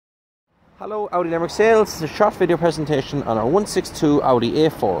Hello Audi Limerick Sales. This is a short video presentation on our 162 Audi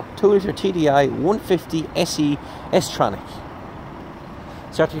A4 2-litre TDI 150 SE S-Tronic.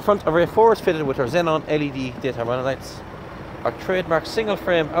 So at the front of our A4 is fitted with our xenon LED daytime running lights, our trademark single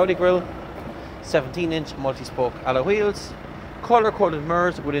frame Audi grille, 17-inch multi-spoke alloy wheels, colour-coded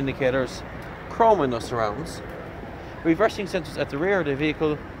mirrors with indicators, chrome window surrounds, reversing sensors at the rear of the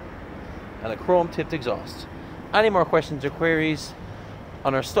vehicle, and a chrome-tipped exhaust. Any more questions or queries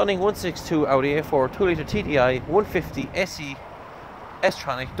on our stunning 162 Audi A4 2-litre TDI 150 SE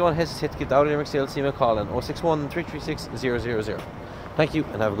S-Tronic, don't hesitate to give the Audi Limerick Sales team a call on 061 336 000. Thank you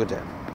and have a good day.